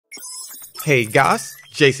Hey guys,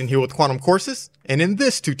 Jason here with Quantum Courses, and in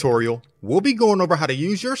this tutorial, we'll be going over how to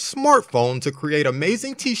use your smartphone to create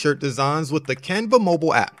amazing t-shirt designs with the Canva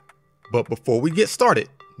mobile app. But before we get started,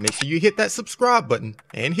 make sure you hit that subscribe button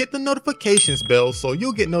and hit the notifications bell so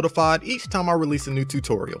you'll get notified each time I release a new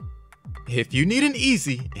tutorial. If you need an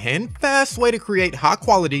easy and fast way to create high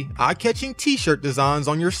quality, eye-catching t-shirt designs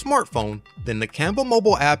on your smartphone, then the Canva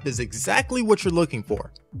mobile app is exactly what you're looking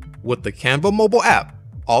for. With the Canva mobile app,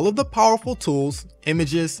 all of the powerful tools,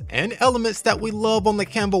 images, and elements that we love on the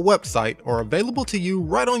Canva website are available to you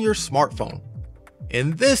right on your smartphone.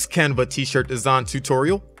 In this Canva t-shirt design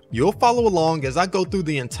tutorial, you'll follow along as I go through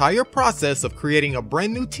the entire process of creating a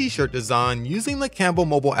brand new t-shirt design using the Canva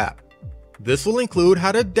mobile app. This will include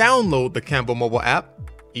how to download the Canva mobile app,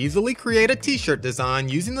 easily create a t-shirt design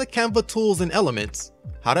using the Canva tools and elements,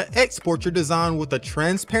 how to export your design with a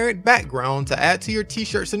transparent background to add to your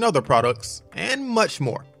t-shirts and other products, and much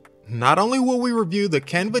more. Not only will we review the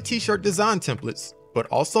Canva t-shirt design templates, but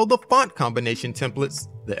also the font combination templates,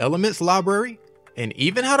 the elements library, and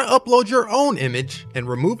even how to upload your own image and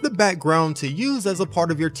remove the background to use as a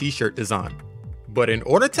part of your t-shirt design. But in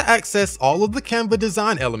order to access all of the Canva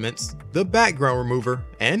design elements, the background remover,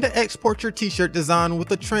 and to export your t-shirt design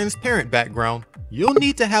with a transparent background, you'll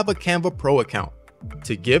need to have a Canva Pro account.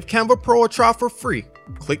 To give Canva Pro a try for free,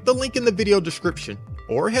 click the link in the video description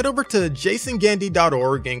or head over to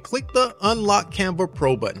jasongandy.org and click the Unlock Canva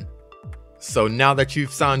Pro button. So now that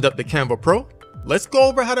you've signed up to Canva Pro, let's go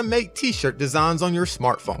over how to make t-shirt designs on your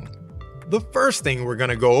smartphone. The first thing we're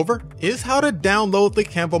going to go over is how to download the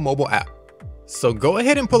Canva mobile app. So go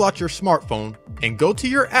ahead and pull out your smartphone and go to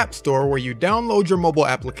your app store where you download your mobile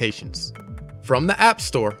applications. From the app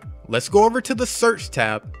store, let's go over to the search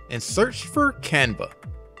tab and search for Canva.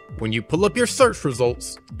 When you pull up your search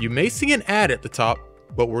results, you may see an ad at the top,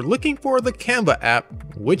 but we're looking for the Canva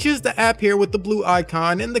app, which is the app here with the blue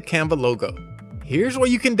icon and the Canva logo. Here's where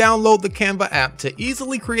you can download the Canva app to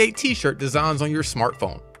easily create t-shirt designs on your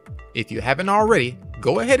smartphone. If you haven't already,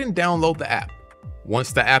 go ahead and download the app.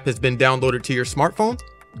 Once the app has been downloaded to your smartphone,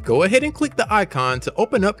 go ahead and click the icon to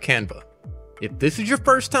open up Canva. If this is your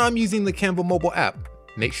first time using the Canva mobile app,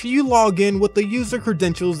 make sure you log in with the user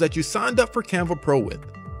credentials that you signed up for Canva Pro with.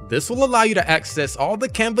 This will allow you to access all the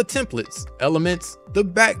Canva templates, elements, the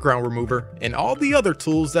background remover, and all the other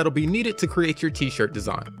tools that'll be needed to create your t-shirt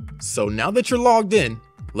design. So now that you're logged in,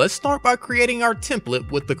 let's start by creating our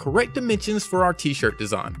template with the correct dimensions for our t-shirt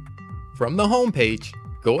design. From the home page,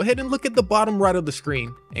 go ahead and look at the bottom right of the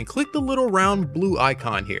screen and click the little round blue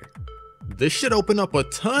icon here. This should open up a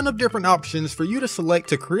ton of different options for you to select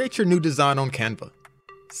to create your new design on Canva.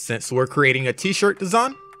 Since we're creating a t-shirt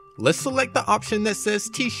design, let's select the option that says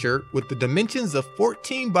t-shirt with the dimensions of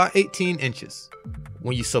 14 by 18 inches.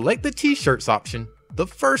 When you select the t-shirts option, the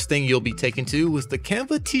first thing you'll be taken to is the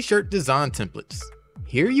Canva t-shirt design templates.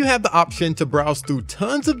 Here you have the option to browse through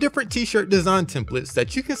tons of different t-shirt design templates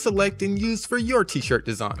that you can select and use for your t-shirt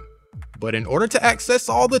design. But in order to access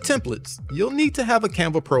all the templates, you'll need to have a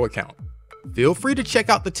Canva Pro account. Feel free to check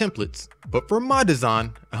out the templates, but for my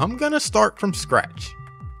design, I'm gonna start from scratch.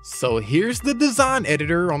 So here's the design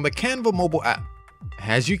editor on the Canva mobile app.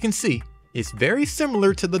 As you can see, it's very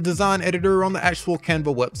similar to the design editor on the actual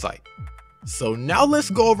Canva website. So now let's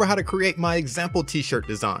go over how to create my example t-shirt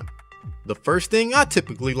design. The first thing I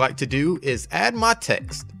typically like to do is add my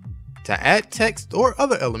text. To add text or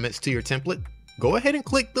other elements to your template, go ahead and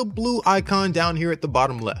click the blue icon down here at the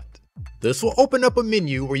bottom left. This will open up a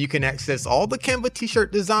menu where you can access all the Canva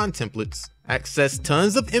t-shirt design templates, access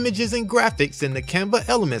tons of images and graphics in the Canva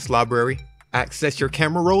elements library, access your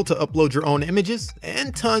camera roll to upload your own images,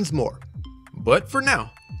 and tons more. But for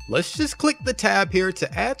now, let's just click the tab here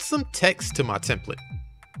to add some text to my template.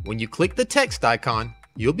 When you click the text icon,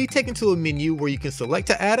 you'll be taken to a menu where you can select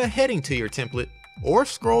to add a heading to your template or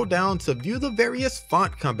scroll down to view the various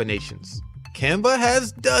font combinations. Canva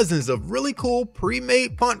has dozens of really cool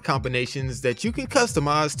pre-made font combinations that you can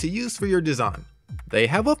customize to use for your design. They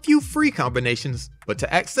have a few free combinations, but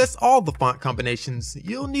to access all the font combinations,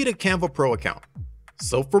 you'll need a Canva Pro account.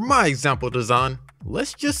 So for my example design,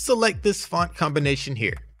 let's just select this font combination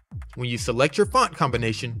here. When you select your font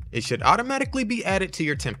combination, it should automatically be added to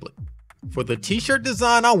your template. For the t-shirt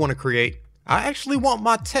design I want to create, I actually want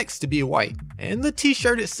my text to be white and the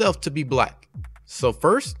t-shirt itself to be black. So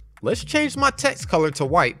first, let's change my text color to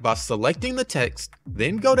white by selecting the text,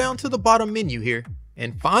 then go down to the bottom menu here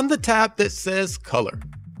and find the tab that says color.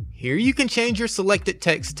 Here you can change your selected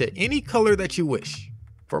text to any color that you wish.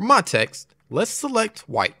 For my text, let's select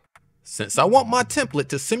white. Since I want my template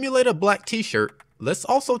to simulate a black t-shirt, let's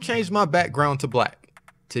also change my background to black.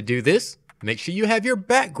 To do this, make sure you have your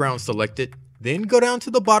background selected, then go down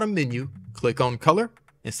to the bottom menu, click on color,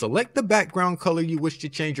 and select the background color you wish to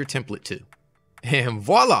change your template to. And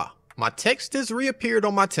voila! My text has reappeared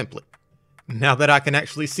on my template. Now that I can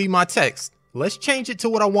actually see my text, let's change it to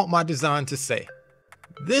what I want my design to say.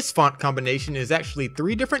 This font combination is actually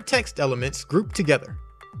 3 different text elements grouped together.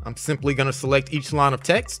 I'm simply going to select each line of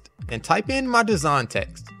text and type in my design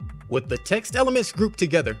text. With the text elements grouped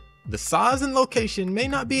together, the size and location may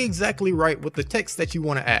not be exactly right with the text that you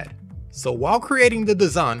want to add. So while creating the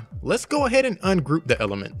design, let's go ahead and ungroup the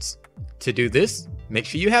elements. To do this, make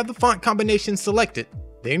sure you have the font combination selected,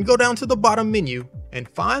 then go down to the bottom menu and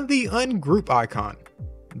find the ungroup icon.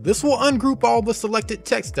 This will ungroup all the selected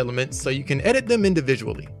text elements so you can edit them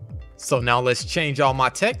individually. So now let's change all my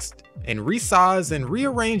text and resize and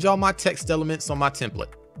rearrange all my text elements on my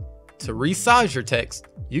template. To resize your text,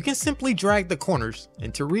 you can simply drag the corners,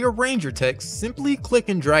 and to rearrange your text, simply click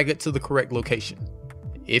and drag it to the correct location.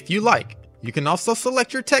 If you like, you can also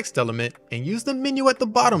select your text element and use the menu at the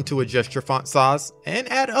bottom to adjust your font size and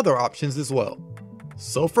add other options as well.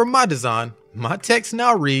 So for my design, my text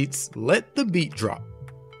now reads, "Let the beat drop."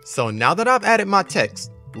 So now that I've added my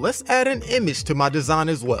text, let's add an image to my design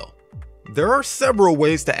as well. There are several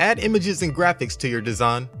ways to add images and graphics to your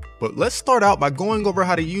design, but let's start out by going over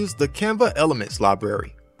how to use the Canva Elements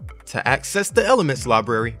library. To access the Elements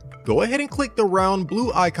library, go ahead and click the round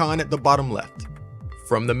blue icon at the bottom left.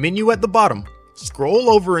 From the menu at the bottom, scroll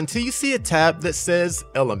over until you see a tab that says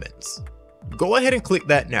Elements. Go ahead and click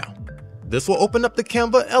that now. This will open up the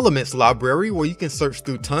Canva Elements library where you can search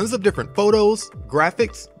through tons of different photos,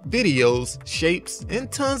 graphics, videos, shapes, and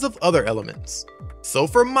tons of other elements. So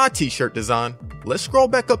for my t-shirt design, let's scroll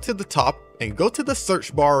back up to the top and go to the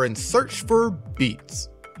search bar and search for beats.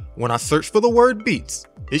 When I search for the word beats,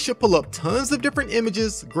 it should pull up tons of different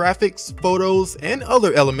images, graphics, photos, and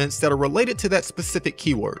other elements that are related to that specific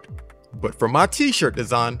keyword. But for my t-shirt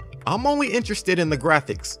design, I'm only interested in the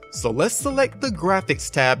graphics, so let's select the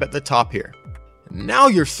graphics tab at the top here. Now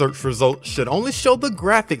your search results should only show the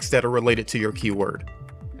graphics that are related to your keyword.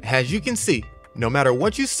 As you can see, no matter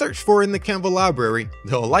what you search for in the Canva library,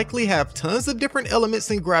 they'll likely have tons of different elements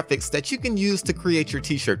and graphics that you can use to create your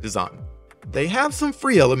t-shirt design. They have some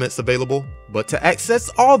free elements available, but to access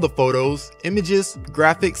all the photos, images,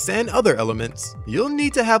 graphics, and other elements, you'll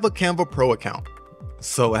need to have a Canva Pro account.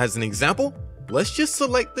 So as an example, let's just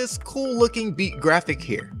select this cool looking beat graphic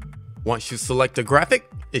here. Once you select a graphic,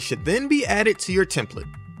 it should then be added to your template.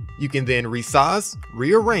 You can then resize,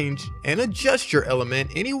 rearrange, and adjust your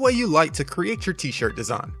element any way you like to create your t-shirt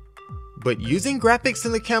design. But using graphics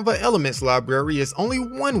in the Canva Elements library is only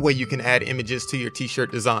one way you can add images to your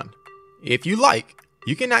t-shirt design. If you like,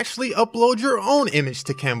 you can actually upload your own image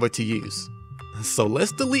to Canva to use. So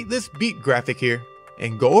let's delete this beat graphic here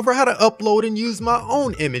and go over how to upload and use my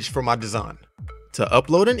own image for my design. To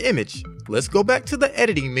upload an image, let's go back to the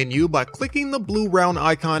editing menu by clicking the blue round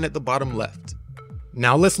icon at the bottom left.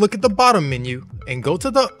 Now let's look at the bottom menu and go to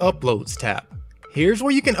the Uploads tab. Here's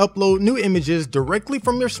where you can upload new images directly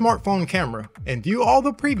from your smartphone camera and view all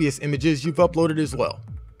the previous images you've uploaded as well.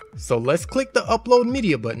 So let's click the Upload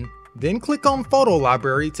Media button, then click on Photo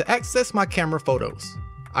Library to access my camera photos.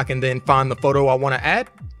 I can then find the photo I want to add,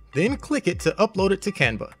 then click it to upload it to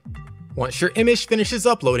Canva. Once your image finishes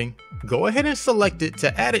uploading, go ahead and select it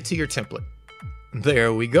to add it to your template.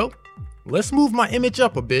 There we go. Let's move my image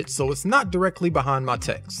up a bit so it's not directly behind my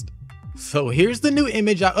text. So here's the new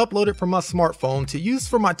image I uploaded from my smartphone to use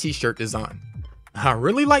for my t-shirt design. I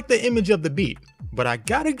really like the image of the beat, but I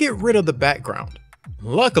gotta get rid of the background.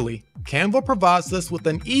 Luckily, Canva provides us with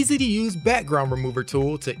an easy to use background remover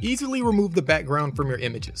tool to easily remove the background from your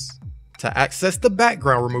images. To access the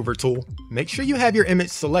background remover tool, make sure you have your image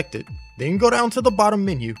selected, then go down to the bottom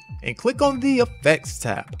menu and click on the Effects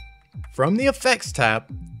tab. From the Effects tab,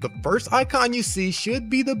 the first icon you see should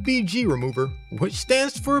be the BG remover, which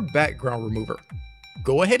stands for background remover.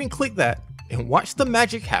 Go ahead and click that and watch the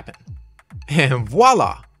magic happen. And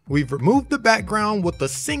voila! We've removed the background with a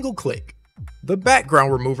single click. The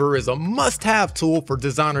background remover is a must-have tool for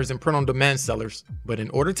designers and print-on-demand sellers, but in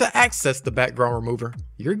order to access the background remover,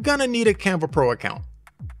 you're gonna need a Canva Pro account.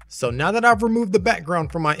 So now that I've removed the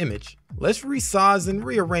background from my image, let's resize and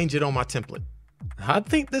rearrange it on my template. I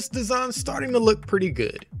think this design's starting to look pretty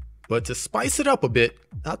good, but to spice it up a bit,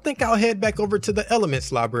 I think I'll head back over to the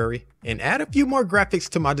Elements library and add a few more graphics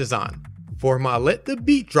to my design. For my Let the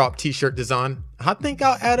Beat Drop t-shirt design, I think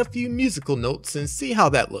I'll add a few musical notes and see how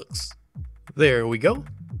that looks. There we go.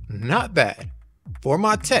 Not bad. For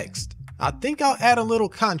my text, I think I'll add a little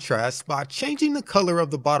contrast by changing the color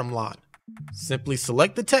of the bottom line. Simply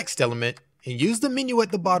select the text element and use the menu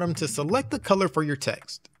at the bottom to select the color for your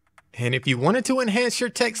text. And if you wanted to enhance your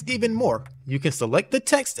text even more, you can select the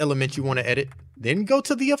text element you want to edit, then go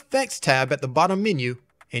to the Effects tab at the bottom menu,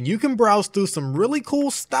 and you can browse through some really cool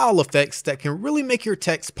style effects that can really make your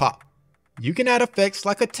text pop. You can add effects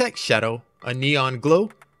like a text shadow, a neon glow,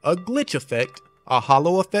 a glitch effect, a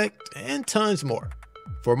hollow effect, and tons more.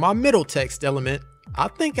 For my middle text element, I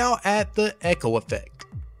think I'll add the echo effect.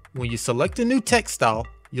 When you select a new text style,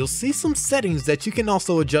 you'll see some settings that you can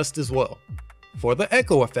also adjust as well. For the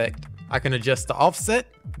echo effect, I can adjust the offset,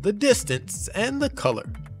 the distance, and the color.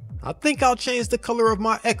 I think I'll change the color of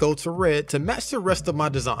my echo to red to match the rest of my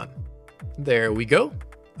design. There we go.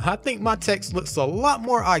 I think my text looks a lot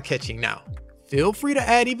more eye-catching now. Feel free to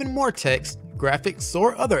add even more text, graphics,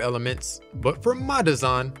 or other elements, but for my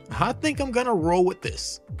design, I think I'm gonna roll with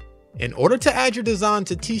this. In order to add your design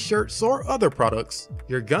to t-shirts or other products,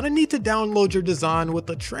 you're gonna need to download your design with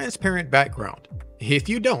a transparent background. If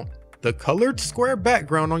you don't, the colored square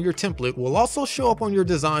background on your template will also show up on your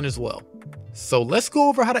design as well. So let's go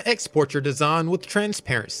over how to export your design with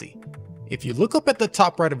transparency. If you look up at the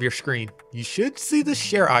top right of your screen, you should see the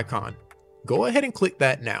share icon. Go ahead and click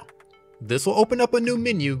that now. This will open up a new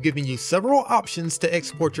menu giving you several options to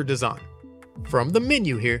export your design. From the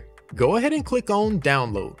menu here, go ahead and click on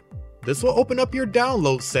Download. This will open up your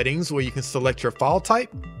download settings where you can select your file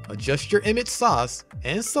type, adjust your image size,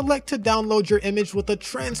 and select to download your image with a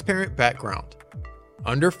transparent background.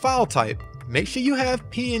 Under file type, make sure you have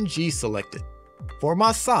PNG selected. For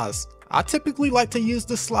my size, I typically like to use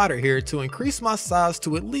the slider here to increase my size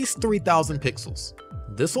to at least 3000 pixels.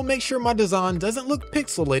 This will make sure my design doesn't look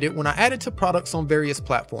pixelated when I add it to products on various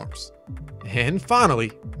platforms. And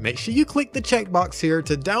finally, make sure you click the checkbox here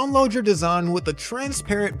to download your design with a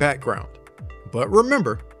transparent background. But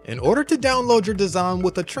remember, in order to download your design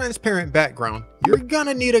with a transparent background, you're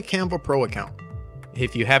gonna need a Canva Pro account.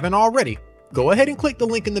 If you haven't already, go ahead and click the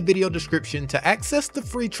link in the video description to access the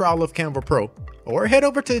free trial of Canva Pro, or head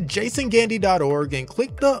over to jasongandy.org and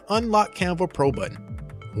click the Unlock Canva Pro button.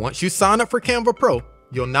 Once you sign up for Canva Pro,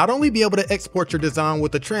 you'll not only be able to export your design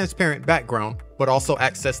with a transparent background, but also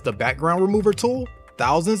access the background remover tool,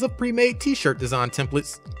 thousands of pre-made t-shirt design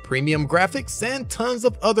templates, premium graphics, and tons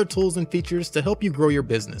of other tools and features to help you grow your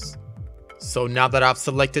business. So now that I've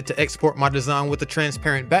selected to export my design with a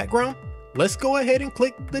transparent background, let's go ahead and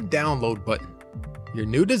click the download button. Your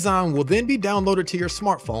new design will then be downloaded to your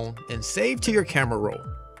smartphone and saved to your camera roll.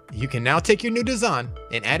 You can now take your new design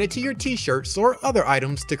and add it to your t-shirts or other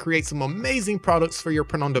items to create some amazing products for your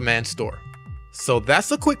print-on-demand store. So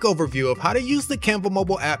that's a quick overview of how to use the Canva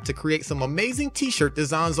mobile app to create some amazing t-shirt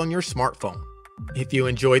designs on your smartphone. If you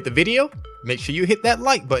enjoyed the video, make sure you hit that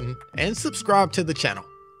like button and subscribe to the channel.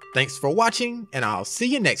 Thanks for watching, and I'll see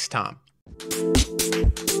you next time.